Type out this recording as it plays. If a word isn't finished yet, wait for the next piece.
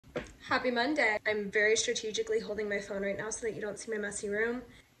Happy Monday. I'm very strategically holding my phone right now so that you don't see my messy room.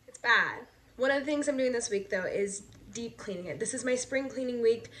 It's bad. One of the things I'm doing this week though is deep cleaning it. This is my spring cleaning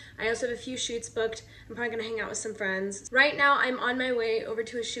week. I also have a few shoots booked. I'm probably gonna hang out with some friends. Right now I'm on my way over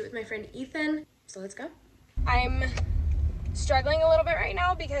to a shoot with my friend Ethan. So let's go. I'm struggling a little bit right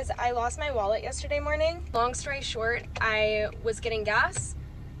now because I lost my wallet yesterday morning. Long story short, I was getting gas.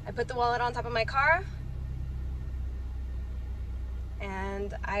 I put the wallet on top of my car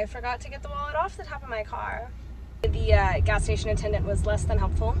and I forgot to get the wallet off the top of my car. The gas station attendant was less than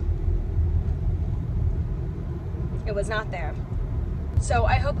helpful. It was not there. So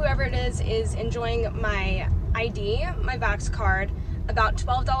I hope whoever it is enjoying my ID, my Vax card, about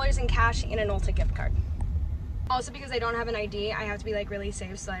 $12 in cash and an Ulta gift card. Also because I don't have an ID, I have to be like really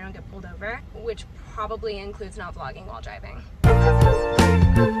safe so I don't get pulled over, which probably includes not vlogging while driving.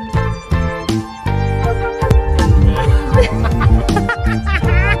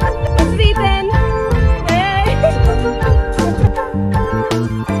 This is Ethan. Hey.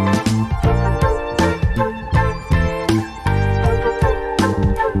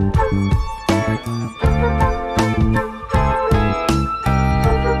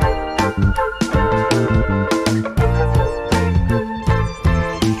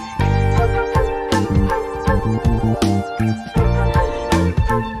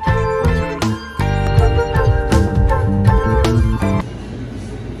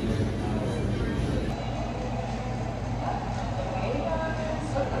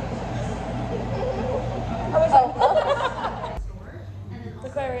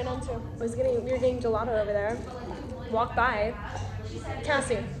 Look what I ran into. We were getting gelato over there. Walked by.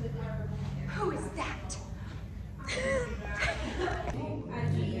 Cassie. Who is that?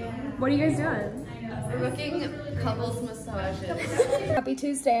 What are you guys doing? We're booking couples massages. Happy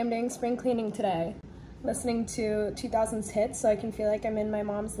Tuesday. I'm doing spring cleaning today. Listening to 2000s hits so I can feel like I'm in my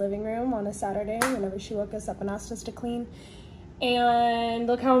mom's living room on a Saturday whenever she woke us up and asked us to clean. And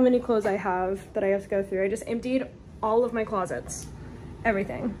look how many clothes I have that I have to go through. I just emptied all of my closets.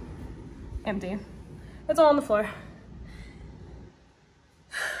 Everything. Empty. It's all on the floor.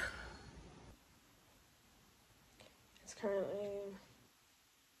 It's currently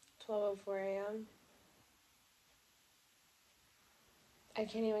 12:04 a.m. I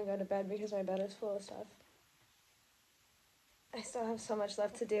can't even go to bed because my bed is full of stuff. I still have so much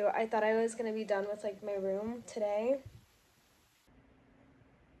left to do. I thought I was gonna be done with like my room today.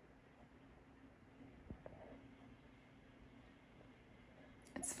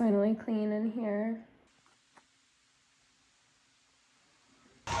 It's finally clean in here.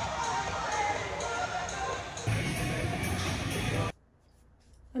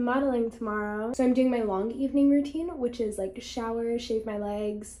 I'm modeling tomorrow. So I'm doing my long evening routine, which is like shower, shave my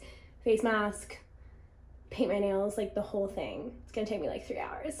legs, face mask, paint my nails, like the whole thing. It's gonna take me like 3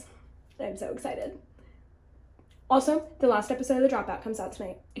 hours. And I'm so excited. Also, the last episode of The Dropout comes out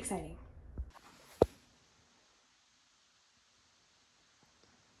tonight. Exciting.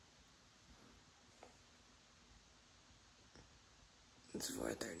 It's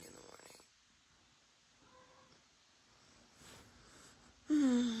 4:30 in the morning.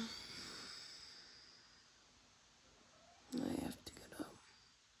 I have to get up.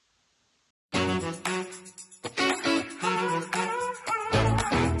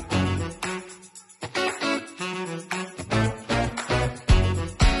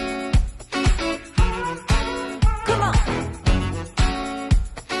 Come on!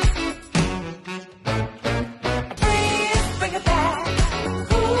 Please bring it back.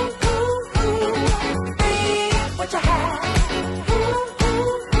 What you have?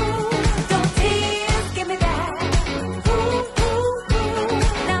 Don't tease, give me that.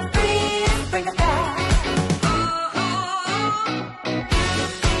 Now please bring it back.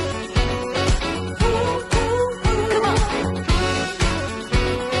 Come on.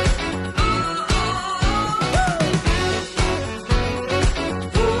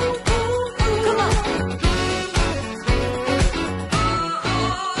 Come on.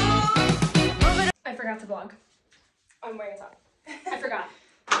 I forgot to vlog. I'm wearing a top. I forgot.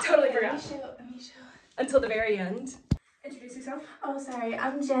 Totally forgot. Let me show. Until the very end. Introduce yourself. Oh, sorry.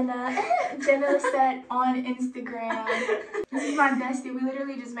 I'm Jenna. Jenna Set on Instagram. This is my bestie. We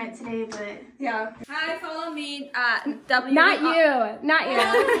literally just met today, but Yeah. hi, follow me at W. Not you. Not you.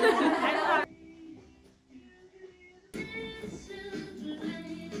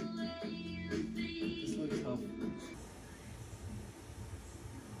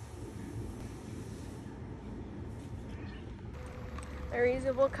 My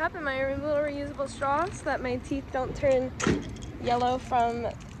reusable cup and my little reusable straw so that my teeth don't turn yellow from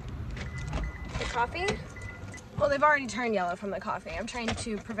the coffee. Well, they've already turned yellow from the coffee. I'm trying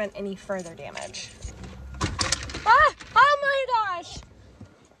to prevent any further damage. Ah! Oh my gosh!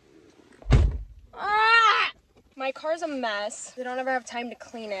 Ah! My car's a mess. I don't ever have time to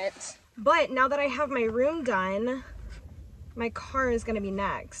clean it. But now that I have my room done, my car is gonna be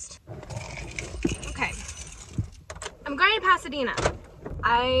next. Okay. I'm going to Pasadena.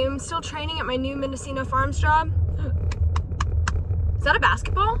 I'm still training at my new Mendocino Farms job. Is that a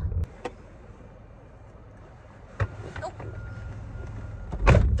basketball? Nope.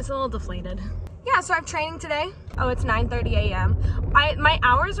 It's a little deflated. Yeah, so I'm training today. Oh, it's 9:30 a.m. My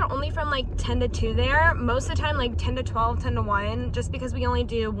hours are only from like 10 to 2 there. Most of the time like 10 to 12, 10 to 1, just because we only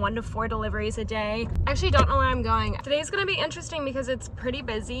do 1 to 4 deliveries a day. I actually don't know where I'm going. Today's gonna be interesting because it's pretty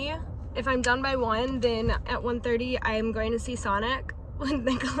busy. If I'm done by 1, then at 1:30 I'm going to see Sonic with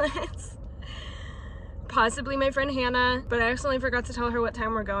Nicholas. Possibly my friend Hannah, but I accidentally forgot to tell her what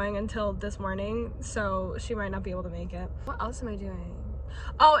time we're going until this morning, so she might not be able to make it. What else am I doing?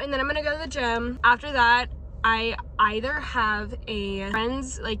 Oh, and then I'm gonna go to the gym. After that, I either have a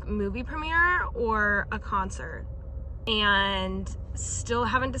friend's like movie premiere or a concert, and still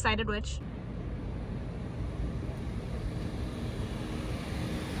haven't decided which.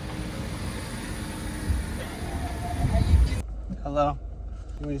 Hello?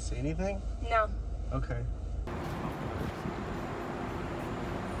 You want me to say anything? No. Okay.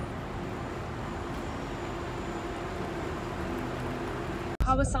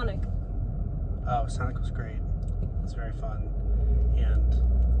 How was Sonic? Oh, Sonic was great. It was very fun. And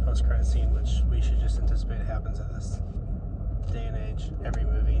the post-credit scene, which we should just anticipate happens at this day and age, every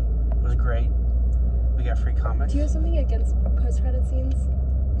movie, was great. We got free comics. Do you have something against post-credit scenes?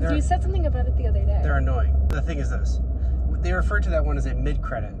 They're- You said something about it the other day. They're annoying. The thing is this. They refer to that one as a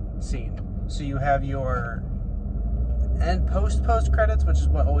mid-credit scene. So you have your end post-credits, which is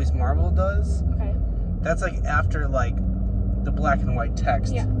what always Marvel does. Okay. That's like after like the black and white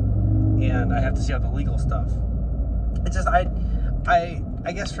text. Yeah. And I have to see all the legal stuff. It's just I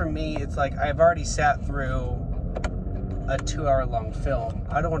guess for me it's like I've already sat through a 2-hour-long film.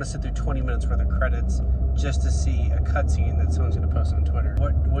 I don't want to sit through 20 minutes worth of credits just to see a cutscene that someone's going to post on Twitter.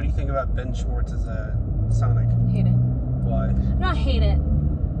 What do you think about Ben Schwartz as a Sonic? Hate it. Why? Not hate it.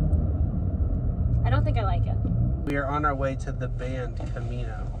 I don't think I like it. We are on our way to the band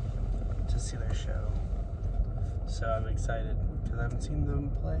Camino to see their show. So I'm excited because I haven't seen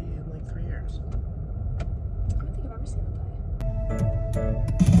them play in like 3 years. I don't think I've ever seen them play.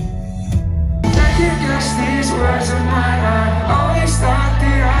 I can't guess these words of mine. I always thought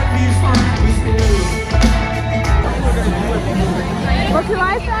that I'd be fine with you. Look who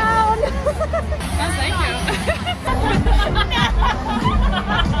I found!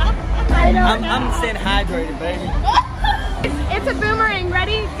 I don't know. I'm staying hydrated, baby. It's a boomerang.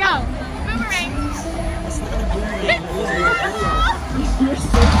 Ready? Go. Boomerang. You're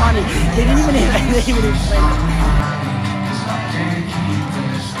so funny. They didn't even explain it.